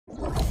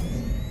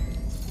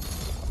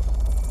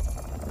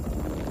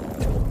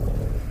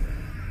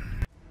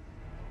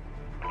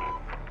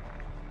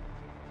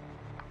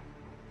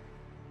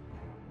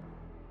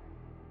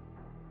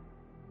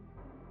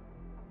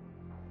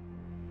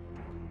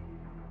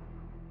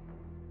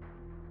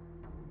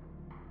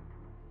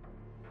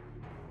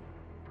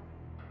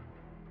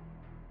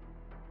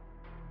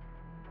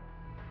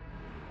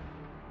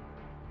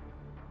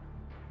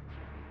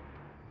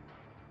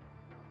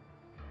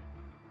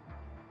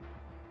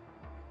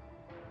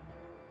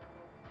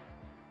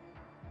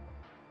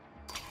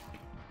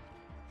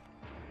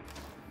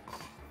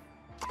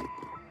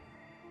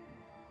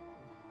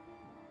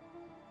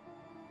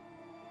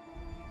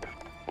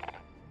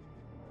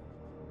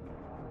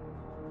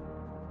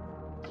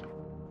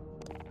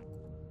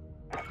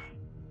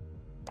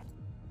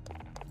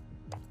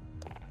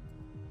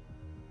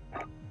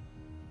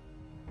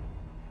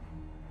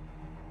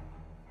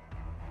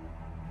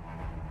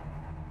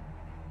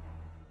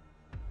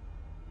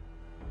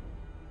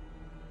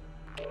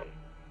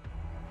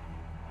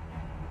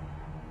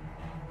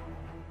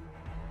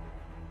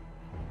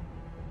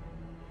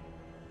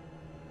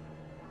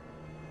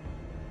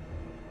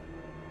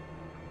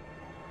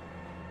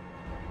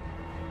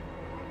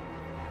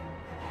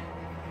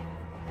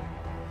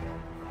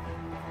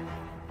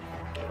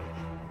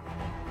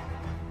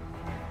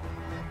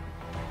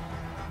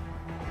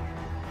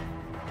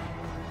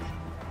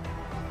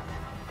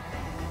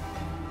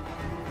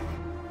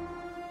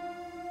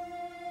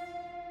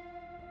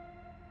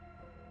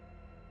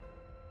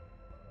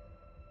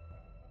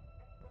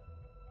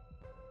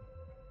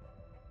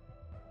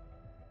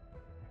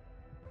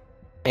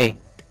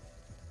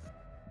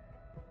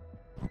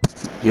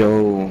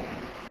Yo,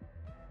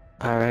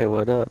 Alright,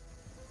 what up?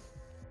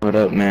 what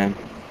up, man?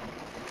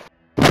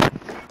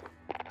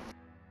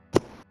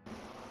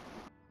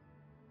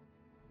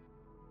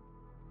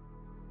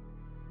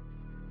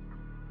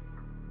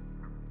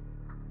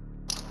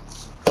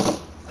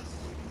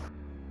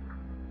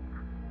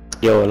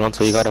 Yo,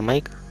 Alonso, you got a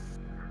mic?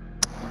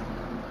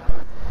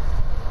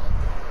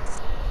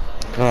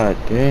 God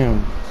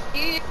damn.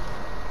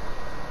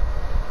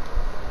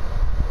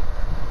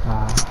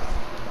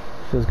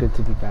 Feels good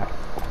to be back.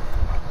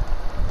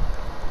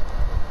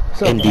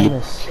 What's up, Indeed.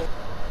 Dennis?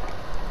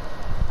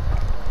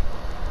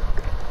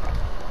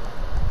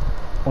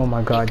 Oh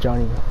my god,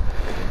 Johnny.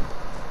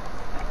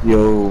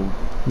 Yo.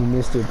 You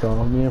missed it,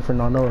 bro. Me and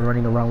Fernando are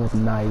running around with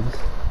knives.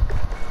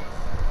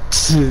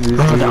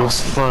 Oh, that was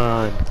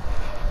fun.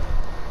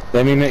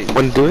 Let me make.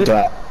 Wanna do it?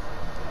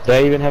 Do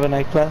I even have a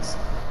knife class?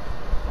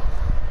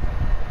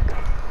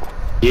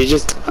 You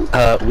just.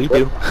 We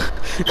do.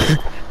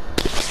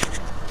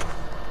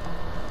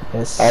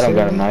 Yes, I don't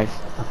got a sir.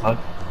 knife.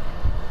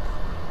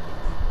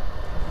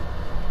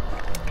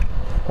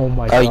 Oh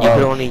my Oh, god. you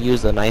could only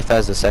use the knife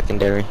as a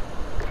secondary.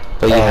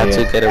 But you Oh, have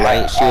yeah. to get a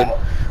riot shield.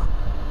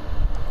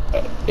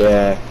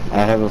 Yeah, I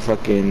have a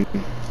fucking.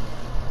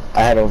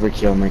 I had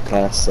overkill in my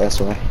class, that's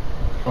why.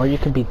 Or you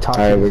could be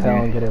toxic Alright, we're as hell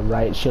good. and get a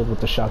riot shield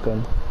with the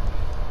shotgun.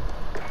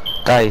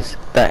 Guys,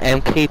 the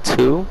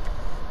MK2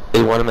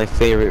 is one of my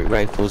favorite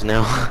rifles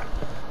now.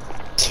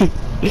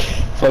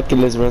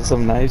 Fucking let's run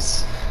some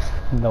knives.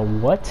 The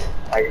what?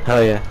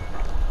 Hell yeah.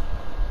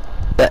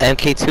 The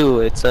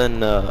MK2,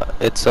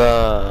 it's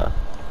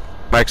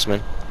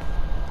marksman.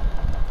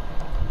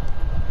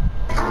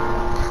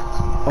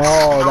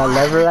 Oh, that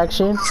lever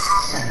action?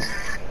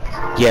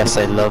 Yes,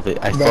 I love it.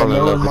 I The fall in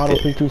Merlin love Model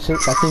with it.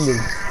 326? That thing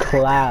is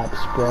collapse,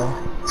 bro.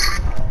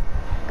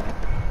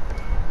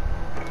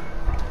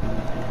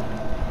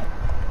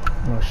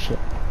 Oh shit.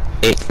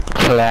 It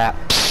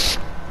claps.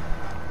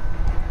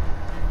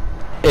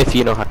 If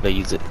you know how to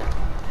use it.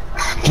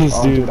 This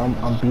Oh, dude. dude,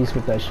 I'm beast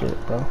with that shit,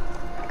 bro.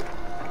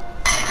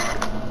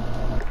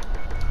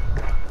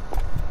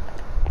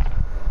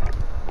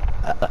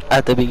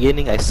 At the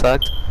beginning, I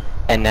sucked,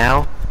 and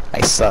now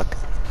I suck.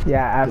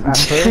 Yeah,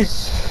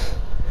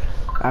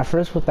 at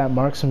first with that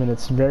marksman,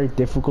 it's very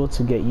difficult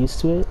to get used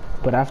to it,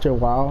 but after a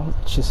while,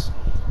 it just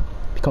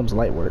becomes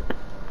light work.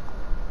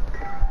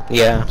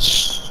 Yeah.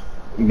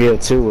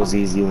 BO2 was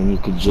easy when you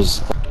could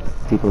just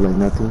people like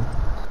nothing.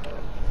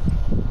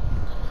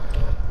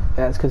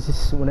 Yeah, it's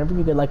because whenever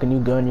you get like a new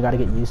gun, you gotta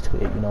get used to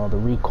it, you know, the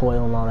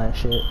recoil and all that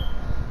shit.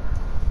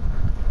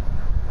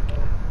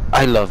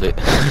 I love it.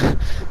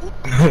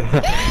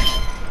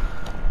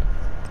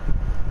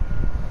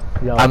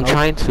 Yo, I'm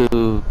trying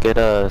to get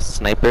a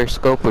sniper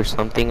scope or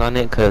something on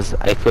it because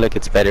I feel like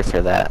it's better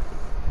for that.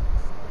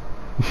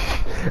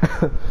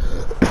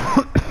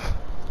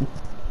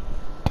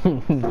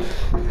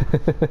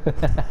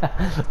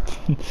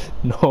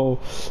 No,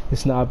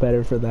 it's not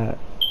better for that.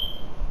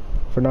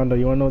 Fernando,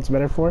 you wanna know what it's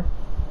better for?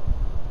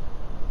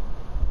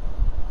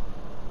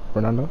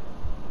 Fernando?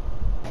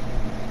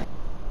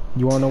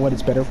 You wanna know what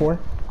it's better for?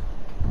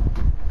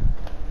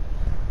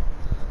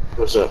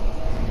 What's up?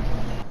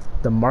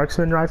 The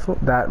marksman rifle,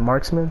 that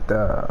marksman,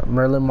 the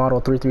Merlin Model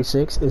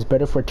 336, is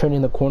better for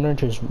turning the corner and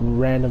just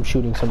random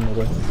shooting some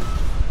nigga.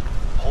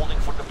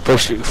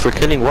 For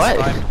killing what?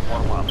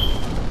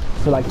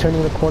 For like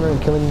turning the corner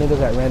and killing niggas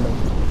at random.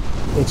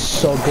 It's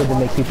so good to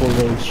make people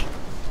rage.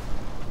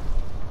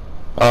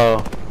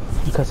 Oh,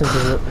 Because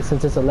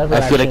since it's a lever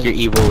I feel like action-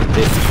 you're evil with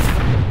it.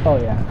 Oh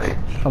yeah,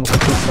 I'm a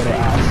complete total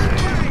ass.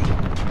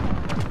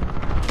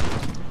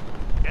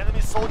 Enemy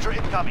soldier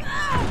incoming.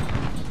 How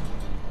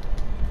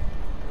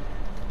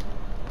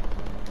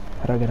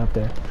do I get up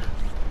there?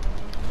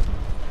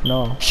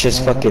 No.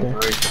 Just I can't get fucking.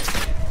 up there.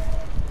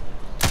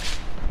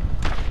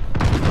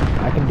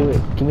 I can do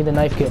it. Give me the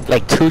knife kit.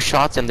 Like 2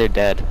 shots and they're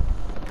dead.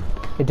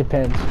 It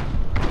depends.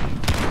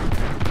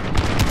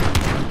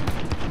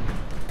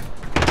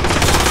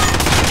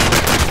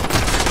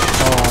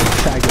 Oh,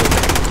 faggot.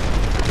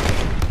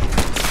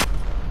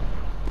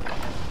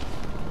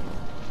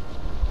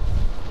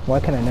 Why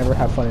can I never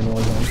have fun in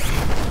Warzone?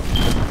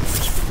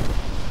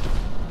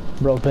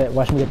 Bro, bet.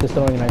 Watch me get this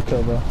throwing knife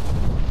kill, bro.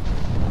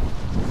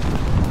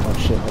 Oh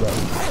shit, hold up.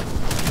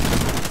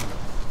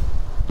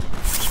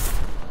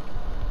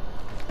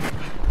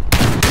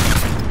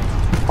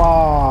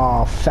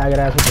 Oh, faggot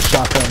ass with the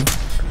shotgun.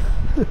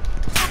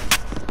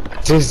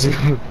 Just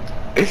dude.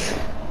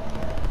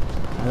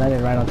 I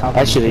landed right on top of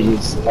I him. should have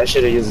used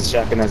the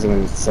shotgun as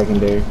a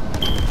secondary.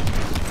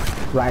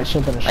 Right,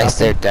 ship and a I shotgun.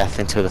 stared death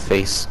into the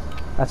face.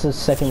 That's the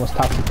second most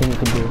toxic thing you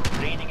can do.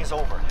 Training is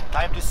over.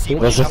 Time to see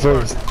What's what the you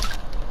have first?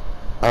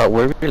 learned.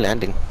 Where are we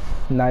landing?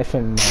 Knife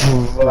and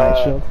riot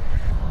shield.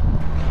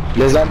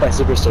 Let's land by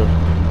Superstore.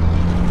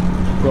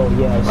 Bro,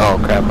 yes. Oh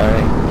crap,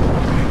 alright.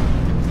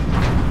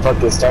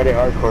 Fuck it, started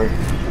hardcore.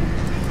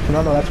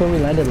 No, that's where we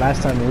landed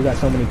last time and we got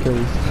so many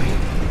kills.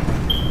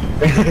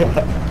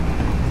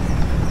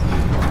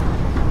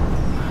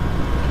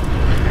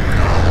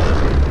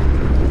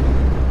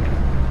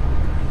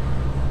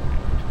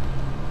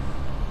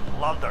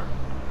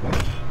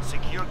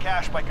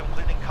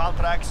 completing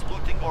contracts,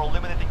 looting, or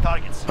eliminating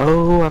targets.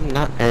 Oh, I'm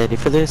not ready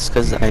for this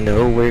because I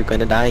know we're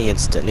gonna die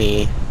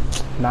instantly.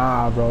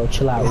 Nah, bro,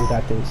 chill out. We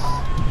got this.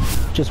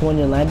 Just when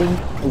you're landing,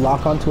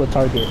 lock onto a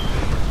target.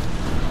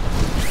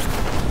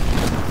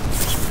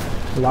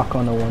 Lock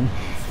onto one.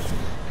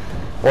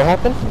 What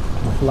happened?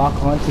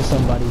 Lock onto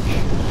somebody.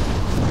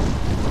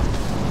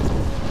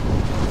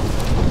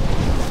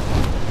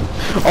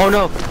 Oh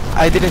no!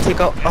 I didn't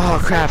take out. Oh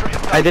crap!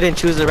 I didn't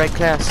choose the right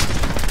class.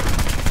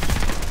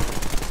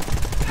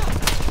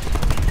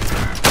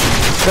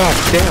 God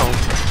damn!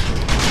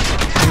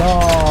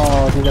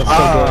 No, dude, that's so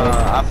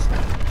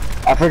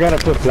I forgot to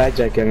put flat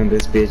jacket on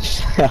this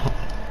bitch. good.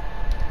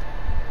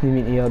 You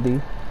mean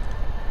ELD?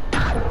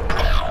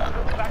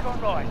 Back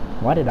online.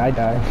 Why did I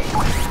die?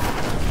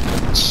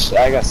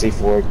 I got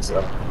C4,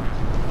 so.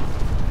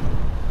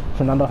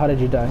 Fernando, how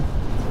did you die?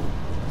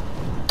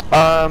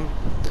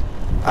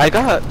 I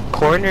got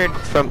cornered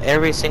from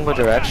every single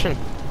direction.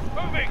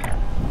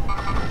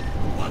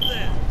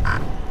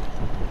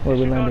 Where are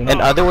we landing? In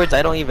other words,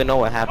 I don't even know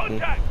what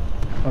happened. Oh,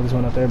 there's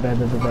one up there. Bad.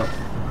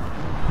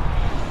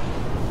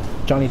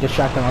 Johnny,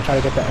 distract him. I'll try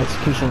to get that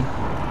execution.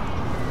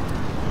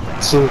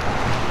 So.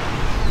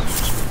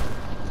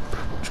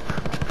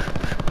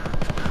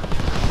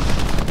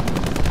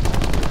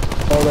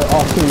 Oh, they're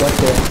all three up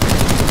there.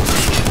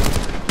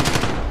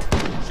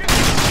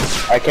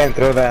 I can't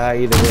throw that high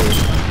either way.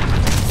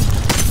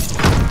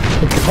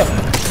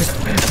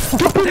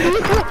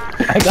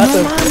 I got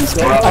them.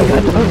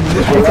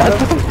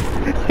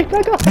 I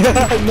got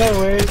them. No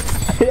way.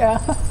 Yeah.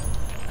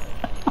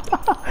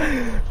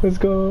 Let's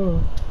go.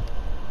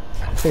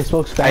 They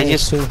spoke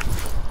Spanish too.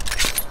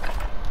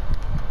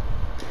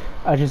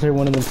 I just heard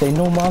one of them say,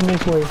 "No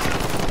mommy's way."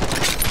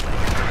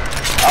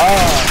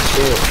 Oh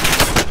shit.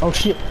 Oh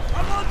shit.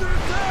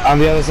 On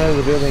the other side of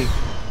the building.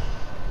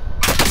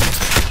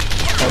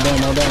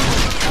 Hold down.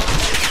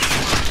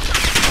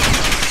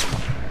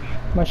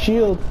 My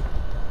shield.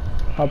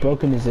 How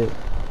broken is it?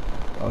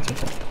 Oh, it's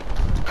okay.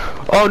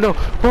 Oh no!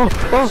 Oh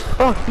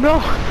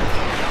no!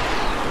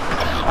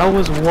 I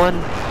was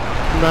one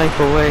knife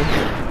away.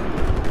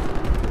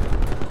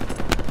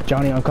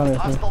 Johnny, I'm coming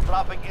with you. Hostile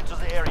dropping into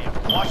the area.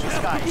 Watch the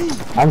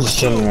skies. I'm just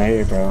chilling right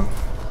here, bro.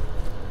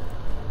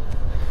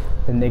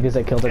 The niggas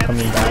that killed her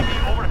coming back.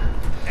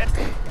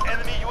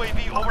 Enemy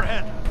UAV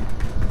overhead.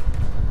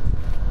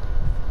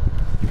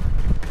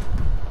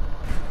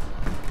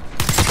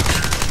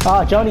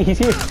 Ah, Johnny, he's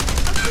here.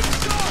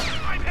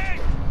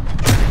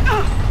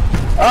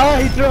 Oh,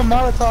 he threw a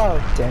Molotov.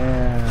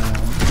 Damn.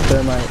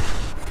 Thermite.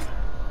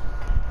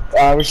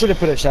 We should have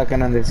put a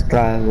shotgun on this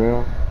class,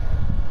 bro.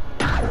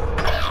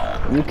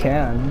 You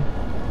can.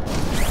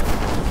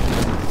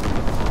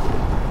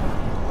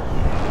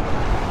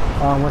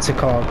 What's it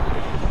called?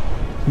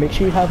 Make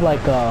sure you have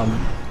like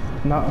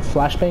not a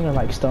flashbang or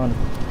like stun.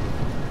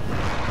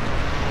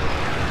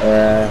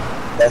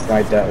 That's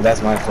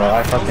my fault.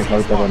 I fucking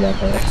fucked up on that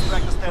part.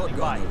 Extractor standing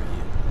by.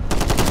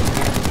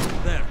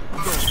 There,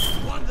 go.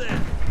 One there.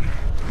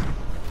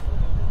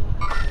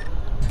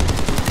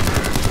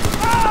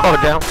 Oh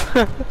down.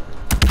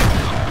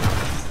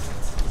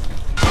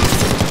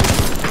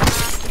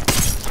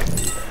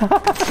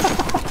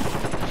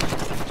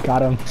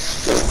 Got him.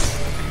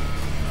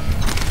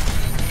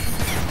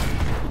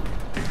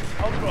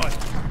 Outrun.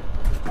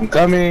 I'm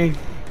coming.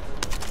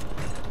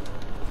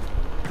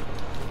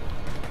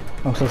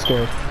 I'm so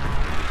scared.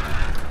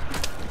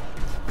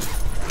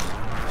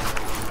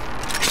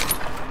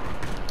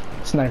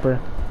 Sniper.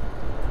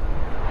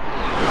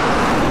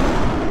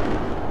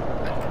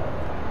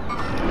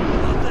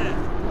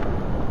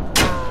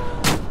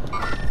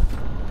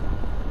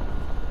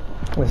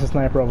 There's a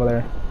sniper over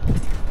there.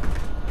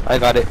 I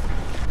got it.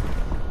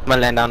 I'm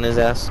gonna land on his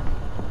ass.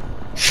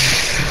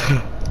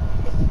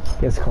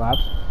 Gets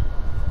collapsed.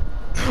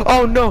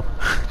 Oh no!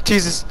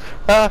 Jesus!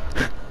 I'm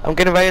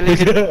getting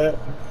violated.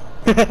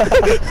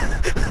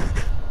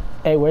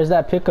 Hey, where's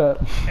that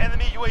pickup?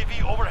 Enemy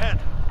UAV overhead.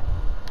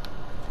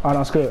 Oh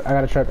no, screw it. I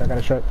got a truck. Enemy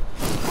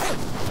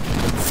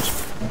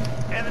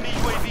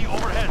UAV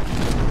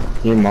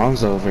overhead. Your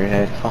mom's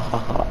overhead.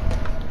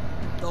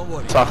 Don't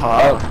worry.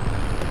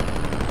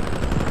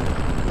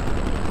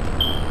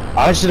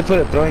 I should have put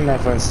a throwing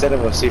knife on instead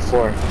of a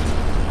C4.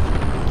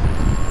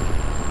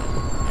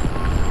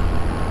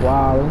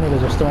 Wow, those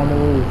niggas are still on the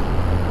roof.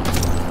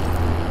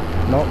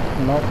 Nope,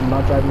 I'm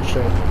not driving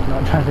straight.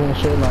 Not driving in a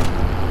straight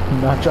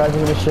line. Not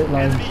driving in a straight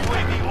line. Enemy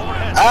UAV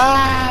overhead.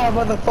 Ah,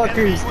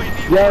 motherfuckers!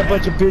 Y'all a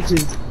bunch of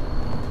bitches.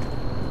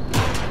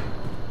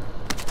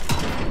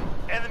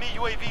 Enemy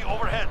UAV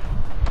overhead.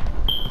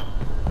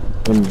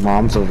 Your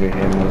mom's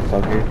overhead,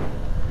 motherfucker.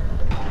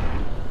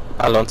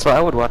 Alonso, I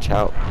would watch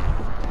out.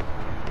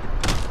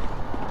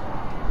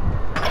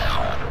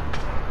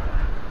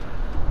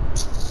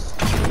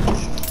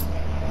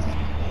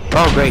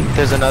 Oh great,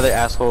 there's another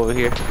asshole over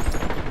here.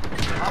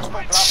 Hostile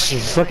dropping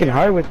She's into fucking the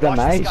hard area. with the Watch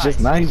knife, skies. just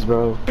nice,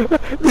 bro.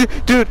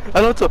 Dude,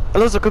 Alonso,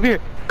 come here.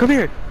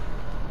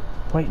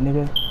 Wait,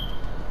 nigga.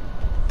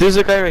 There's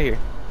a guy right here.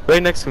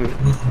 Right next to me.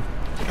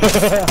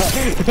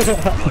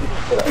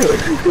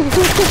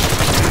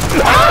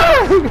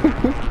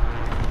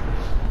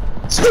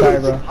 Sorry,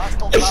 bro.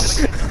 Hostile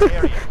dropping into the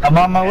area. I'm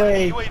on my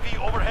Enemy way. UAV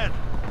overhead.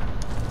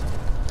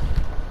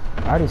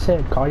 I already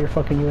said, call your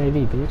fucking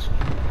UAV, bitch.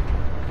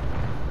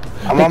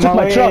 I'm They on took my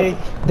my way. truck.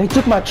 They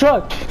took my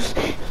truck.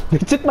 They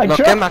took my No,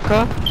 truck. get my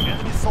car.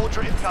 Enemy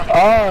soldier incoming.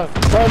 Oh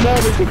no,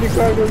 they took the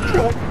cargo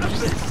truck.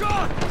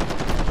 Shot!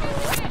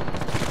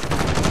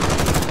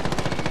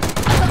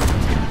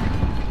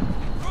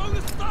 Throwing a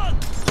stun!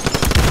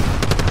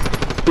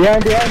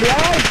 Behind.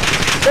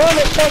 Oh,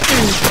 the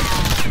fucking.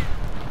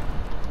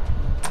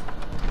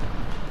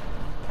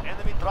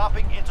 Enemy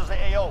dropping into the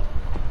AO.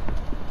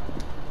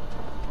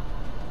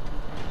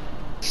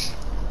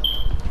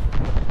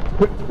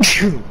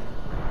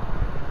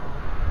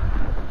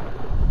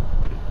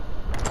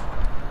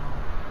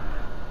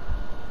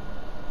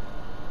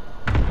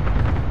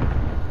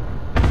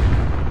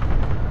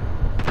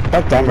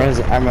 Fuck that,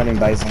 I'm running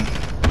Bison.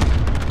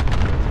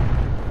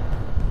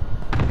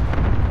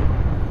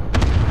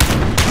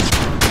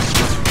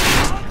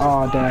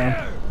 Oh damn.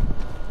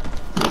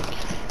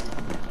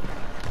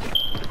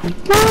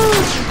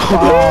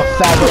 Oh,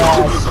 faggot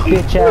ass,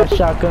 bitch ass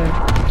shotgun.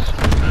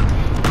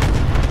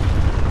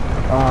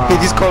 He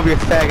just called me a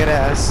faggot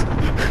ass.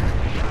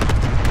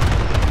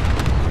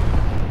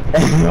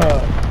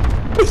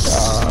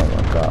 Oh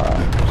my god.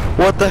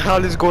 What the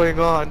hell is going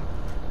on?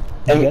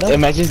 You get him?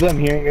 Imagine them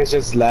hearing us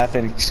just laugh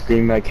and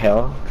scream like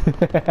hell.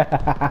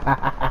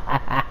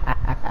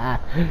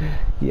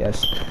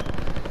 Yes.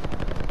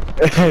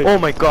 Oh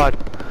my god.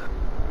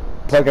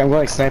 Fuck, I'm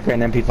going sniper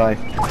and MP5.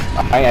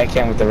 I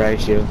can't with the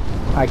riot shield.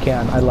 I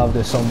can. I love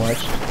this so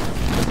much.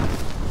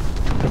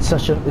 It's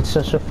such a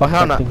Well,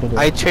 hell fucked no. up thing to do.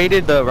 I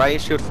traded the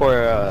riot shield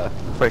for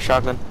a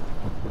shotgun.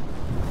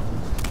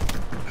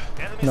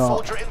 Enemy No,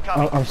 soldier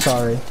incoming. I'm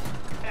sorry.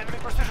 Enemy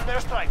precision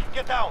airstrike.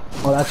 Get down.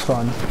 Oh, that's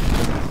fun.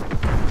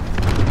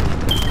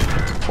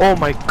 Oh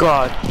my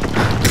god.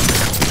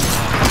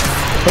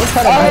 Don't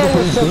try to hide it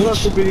from me,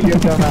 bitch.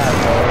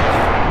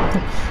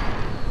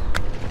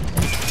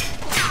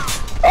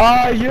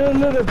 Oh, you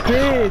little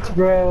bitch,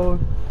 bro.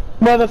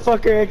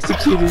 Motherfucker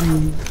executed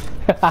me.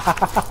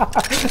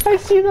 I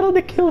see that on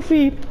the kill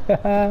feed.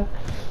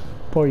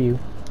 Poor you.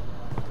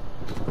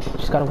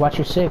 Just gotta watch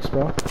your six,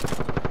 bro.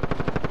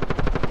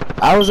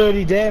 I was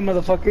already dead,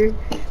 motherfucker.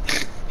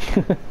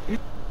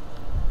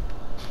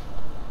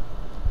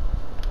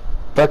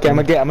 Fuck it, I'm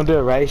gonna do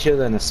a riot shield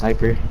and a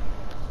sniper.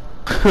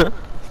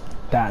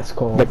 That's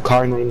cool. The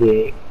Car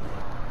 98.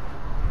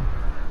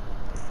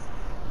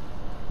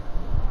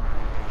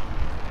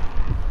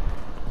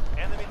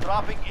 Enemy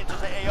dropping into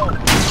the AO.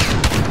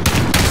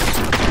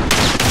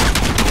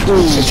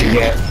 That's what you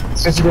get.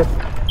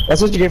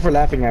 That's what you get for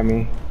laughing at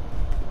me.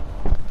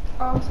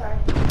 Oh, I'm sorry.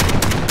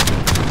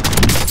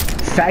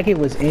 Faggot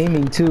was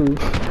aiming too.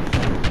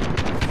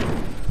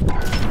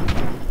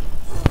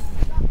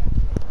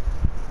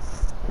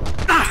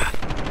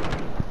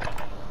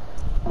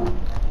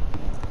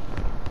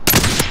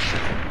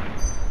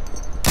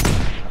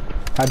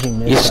 How'd you You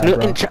miss that,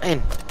 snooting bro?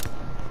 trying.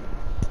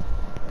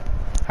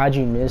 How'd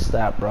you miss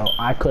that, bro?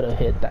 I could have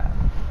hit that.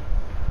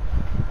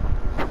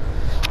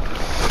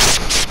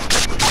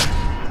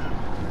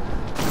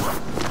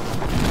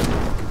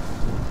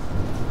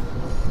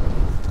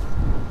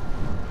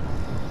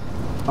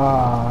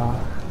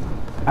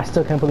 I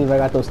still can't believe I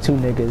got those two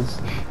niggas.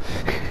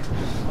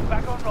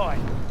 Back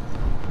online.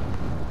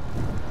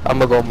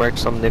 I'ma go merch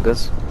some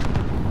niggas.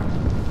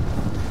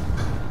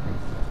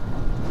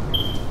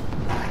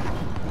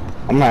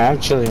 I'm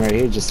chilling right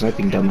here, just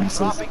sniping Enemy dumbasses.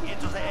 dropping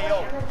into the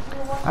AO.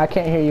 I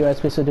can't hear you,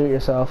 SP, so do it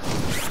yourself.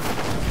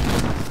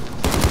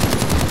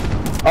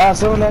 Oh,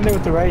 someone landed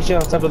with the riot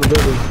shield on top of the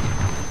building.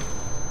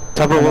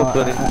 Top of what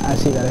building? I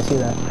see that, I see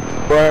that.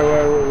 Where,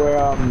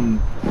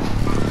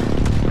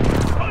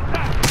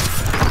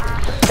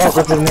 fuck,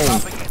 what's his name?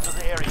 Dropping into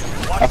the area.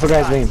 Watch I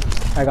forgot the his name.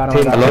 I got him, I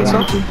got him.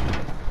 Alonso?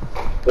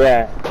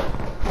 Yeah.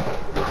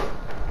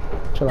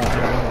 Chill out, I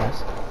got him,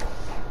 guys. skies.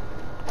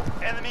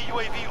 Enemy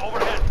UAV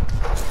overhead.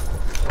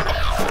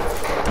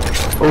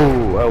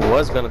 Oh, I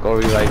was gonna go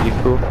revive you,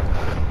 cool.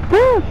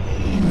 Woo!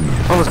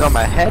 Almost got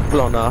my head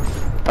blown off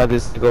by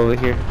this nigga over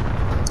here.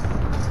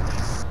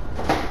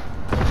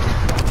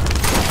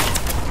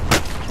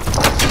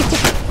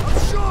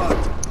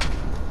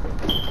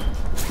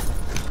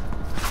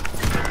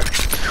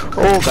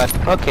 Oh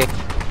god, okay.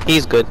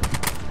 He's good.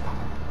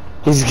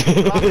 He's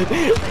good.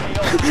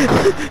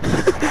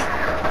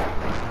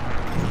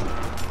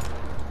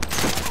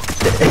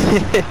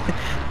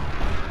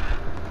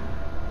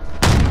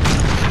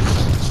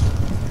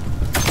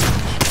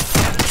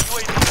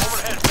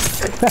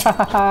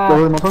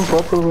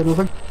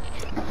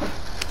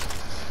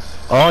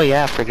 Oh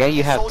yeah, forget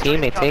you have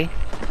teammates, eh?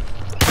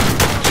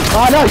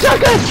 Oh no,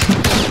 shotgun!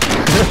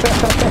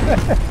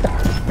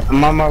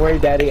 I'm on my way,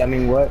 daddy. I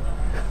mean, what?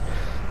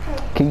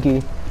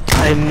 Kinky.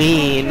 I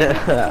mean...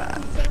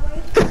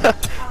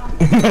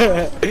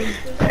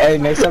 Hey,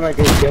 next time I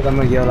get killed, I'm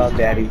gonna yell out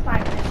daddy.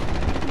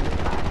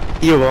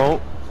 You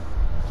won't.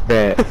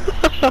 Bet.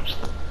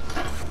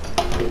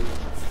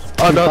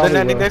 Oh no, they're probably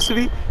landing will. next to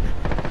me.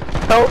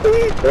 Help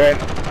me! Right.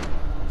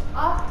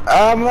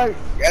 I'm like,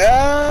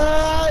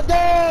 no!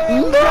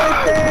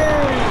 Right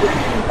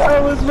there! I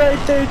was right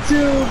there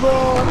too,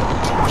 bro!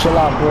 Chill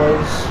out,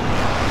 boys.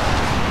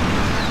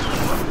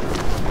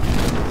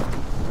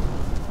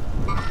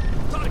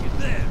 Target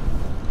there.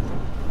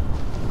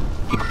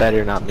 You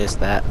better not miss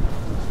that.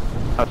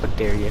 How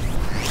dare you?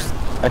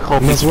 I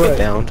hope Miss he's what? put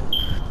down.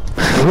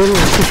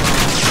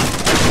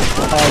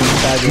 Oh, you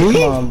faggot.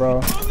 Come on,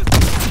 bro.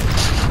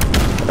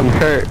 I'm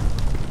hurt.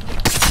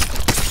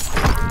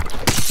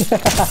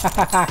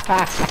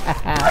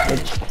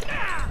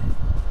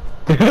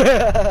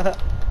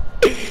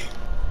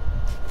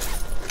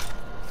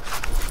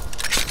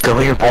 Go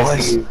here, I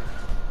boys. see you.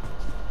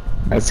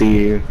 I see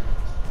you.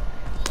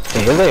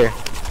 Hey there.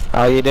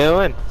 How you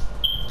doing?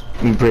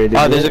 I'm pretty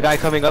Oh, there's a good. guy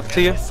coming up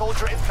to you. Enemy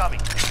soldier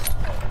incoming.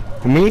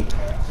 Me?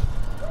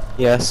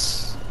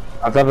 Yes.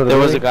 On top of the There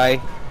was a building?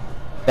 guy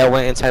that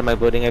went inside my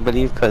building, I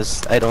believe,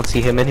 because I don't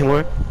see him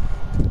anymore.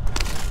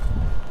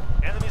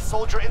 Enemy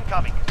soldier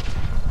incoming.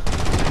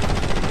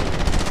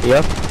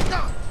 Yep.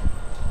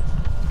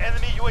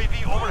 Enemy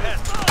UAV overhead.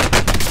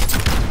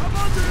 I'm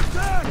under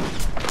attack.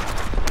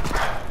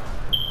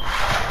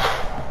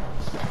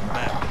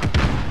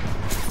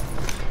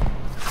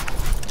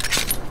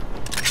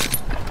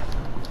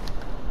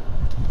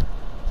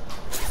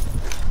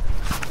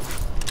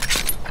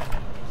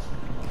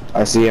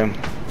 I see him.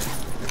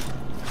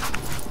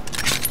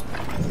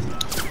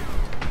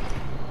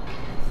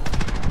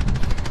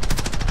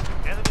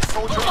 Enemy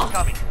soldier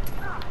incoming.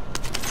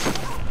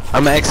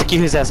 I'm gonna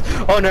execute his ass.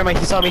 Oh, never mind.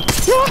 He saw me.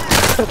 He's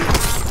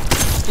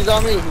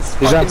on me.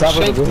 He's on top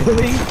of the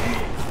building?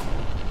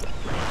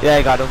 Yeah,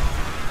 I got him.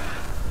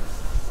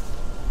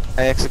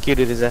 I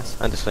executed his ass.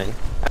 I'm just playing.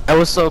 I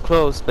was so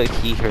close, but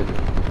he heard me.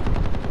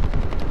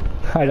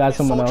 I got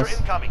someone Soldier else.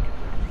 incoming.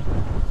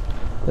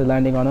 They're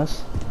landing on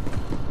us.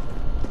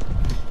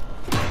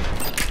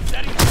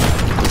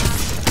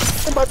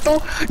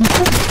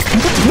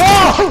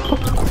 No!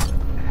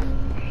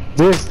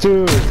 This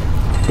dude.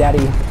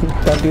 Daddy,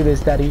 don't do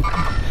this, daddy.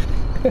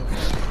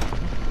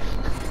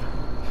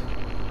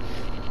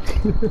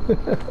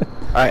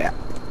 Alright.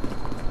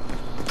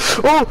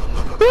 Oh!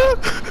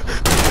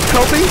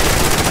 Help me!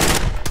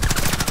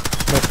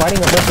 We're fighting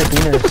a bunch of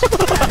beaners.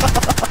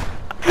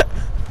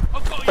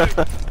 I'll call you.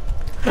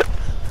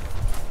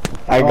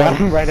 I got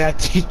him right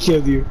after he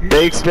killed you.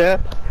 Thanks,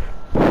 man.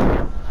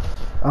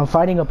 I'm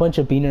fighting a bunch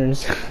of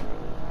beaners.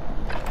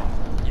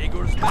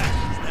 Jaeger's back.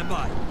 Stand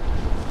by.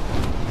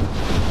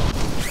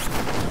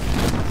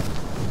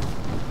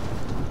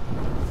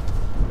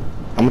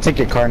 I'm gonna take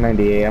your car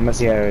 98. I'm gonna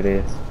see how it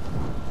is.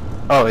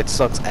 Oh, it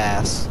sucks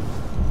ass.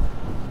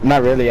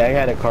 Not really. I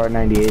had a car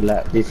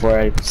 98 before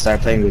I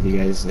started playing with you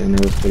guys, and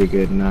it was pretty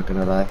good. I'm not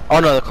gonna lie. Oh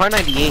no, the car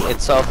 98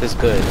 itself is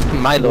good.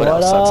 My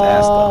loadout What sucks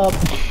ass though. up?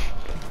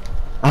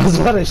 I was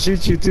about to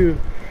shoot you too.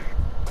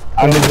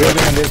 On this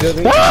building. On this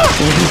building.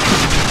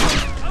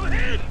 I'm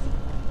hit.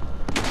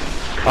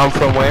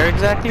 From where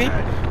exactly? Okay.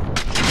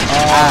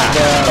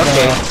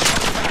 Okay.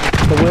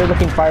 The weird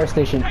looking fire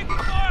station. Taking fire.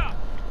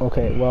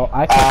 Okay, well,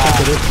 I can't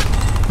take it.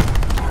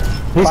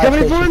 He's Fire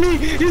coming station. for me!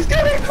 He's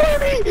coming for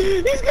me!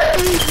 He's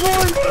coming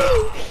for me!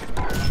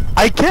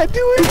 I can't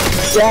do it!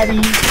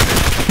 Daddy!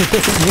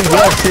 You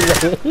was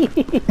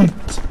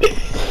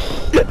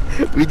late.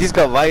 We just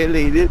got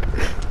violated.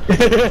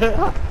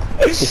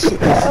 This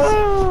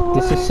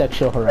is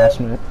sexual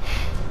harassment.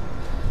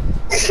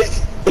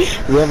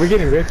 Well, we're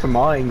getting raped from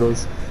all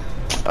angles.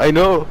 I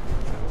know.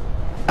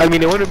 I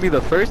mean, it wouldn't be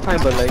the first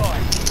time, but like...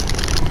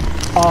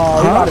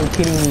 Oh, you're not even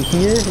kidding me.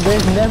 Here?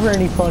 There's never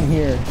any fun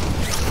here.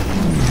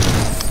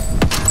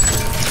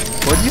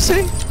 What'd you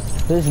say?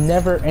 There's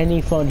never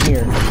any fun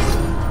here.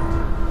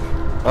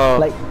 Oh.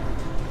 Like,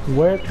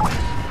 where...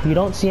 You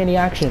don't see any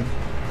action.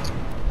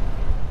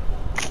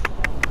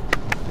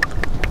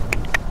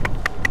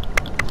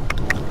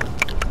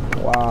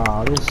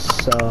 Wow, this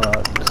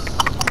sucks.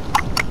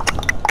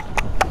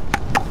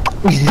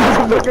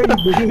 What are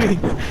you doing?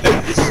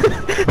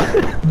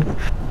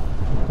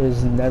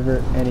 There's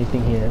never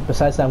anything here.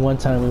 Besides that one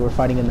time we were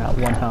fighting in that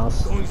one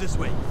house. Going this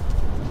way.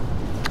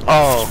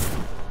 Oh.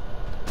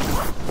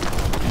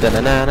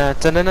 Da-na-na-na,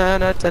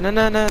 da-na-na-na,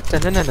 da-na-na-na,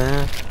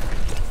 da-na-na-na.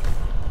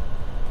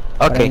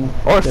 Okay, mean,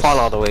 or just- fall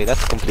all the way,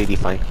 that's completely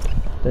fine.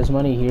 There's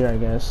money here, I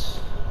guess.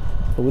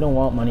 But we don't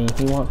want money,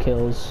 we want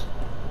kills.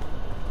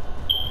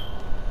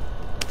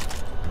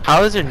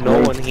 How is there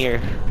no one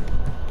here?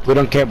 We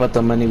don't care about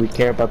the money, we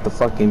care about the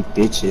fucking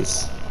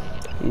bitches.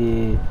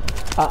 Yeah.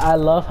 I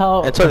love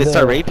how Until they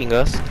start raping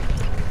us.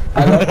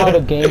 I love how the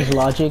game's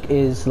logic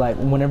is like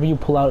whenever you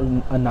pull out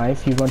a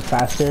knife, you run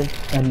faster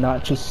and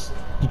not just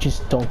you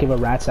just don't give a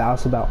rat's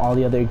ass about all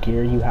the other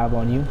gear you have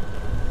on you.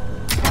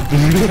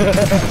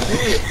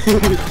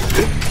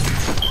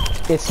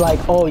 It's like,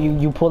 oh,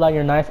 you pulled out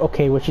your knife,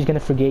 okay, we're just gonna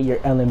forget your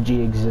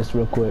LMG exists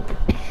real quick.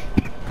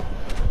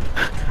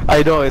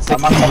 I know, it's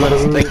like, I'm not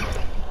gonna like,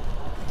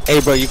 hey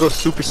bro, you go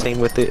Super Saiyan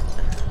with it.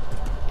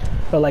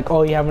 Or like,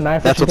 oh, you have a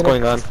knife. That's what's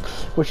going on.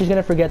 Well, she's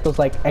gonna forget those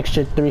like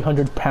extra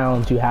 300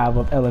 pounds you have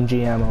of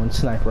LMG ammo and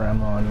sniper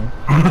ammo on you.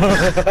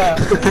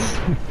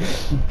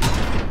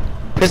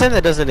 Pretend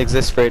that doesn't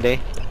exist for a day.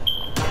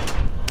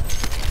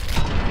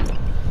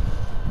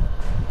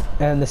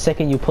 And the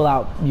second you pull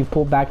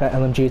back that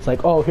LMG, it's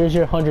like, oh, here's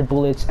your 100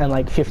 bullets and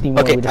like 50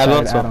 more Okay, we decided to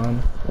Alonso. add on.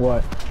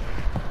 What?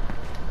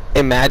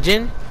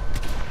 Imagine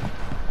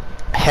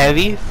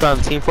Heavy from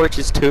Team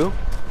Fortress 2,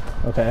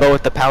 Okay. but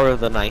with the power of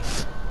the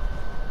knife.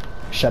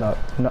 Shut up.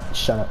 No,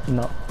 shut up.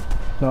 No.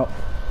 No.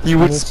 You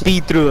I would need to-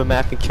 speed through the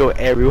map and kill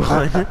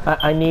everyone.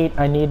 I need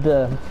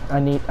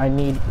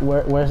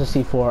where's the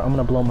C4? I'm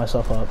gonna blow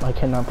myself up. I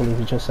cannot believe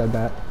you just said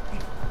that.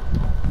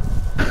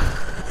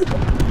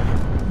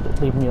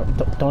 Leave me alone.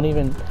 Don't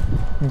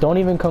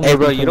even come. Hey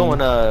bro, looking you for don't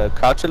me. wanna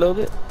crouch a little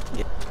bit?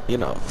 You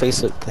know,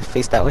 face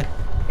that way.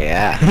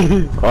 Yeah.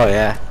 Oh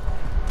yeah.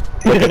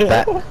 Look at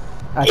that.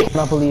 I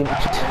cannot believe I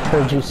just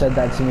heard you said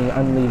that to me.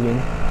 I'm leaving.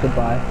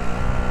 Goodbye.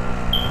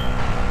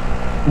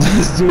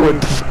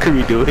 What the fuck are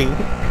we doing?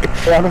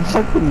 I don't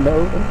fucking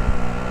know.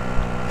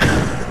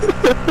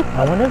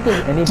 I wonder if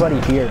there's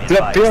anybody here.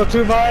 Left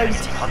 202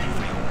 vibes. Hunting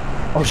for you.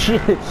 Oh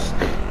shit.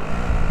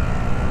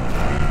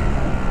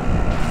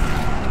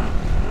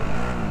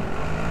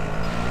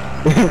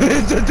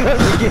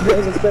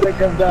 Just instead of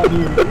come down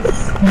here.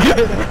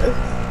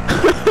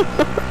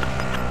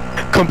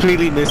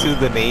 Completely misses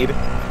the nade.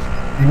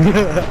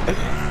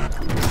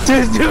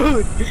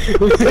 Dude.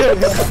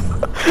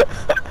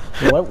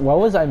 What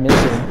was I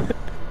missing?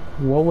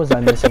 What was I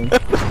missing?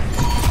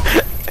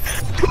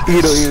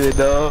 You don't even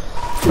know.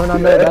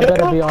 Fernando, that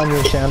better be on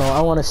your channel.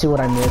 I want to see what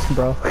I missed,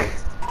 bro.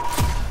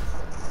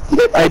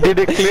 I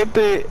didn't clip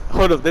it.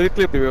 Hold up, let me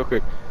clip it real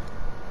quick.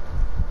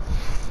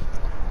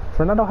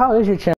 Fernando, how is your channel?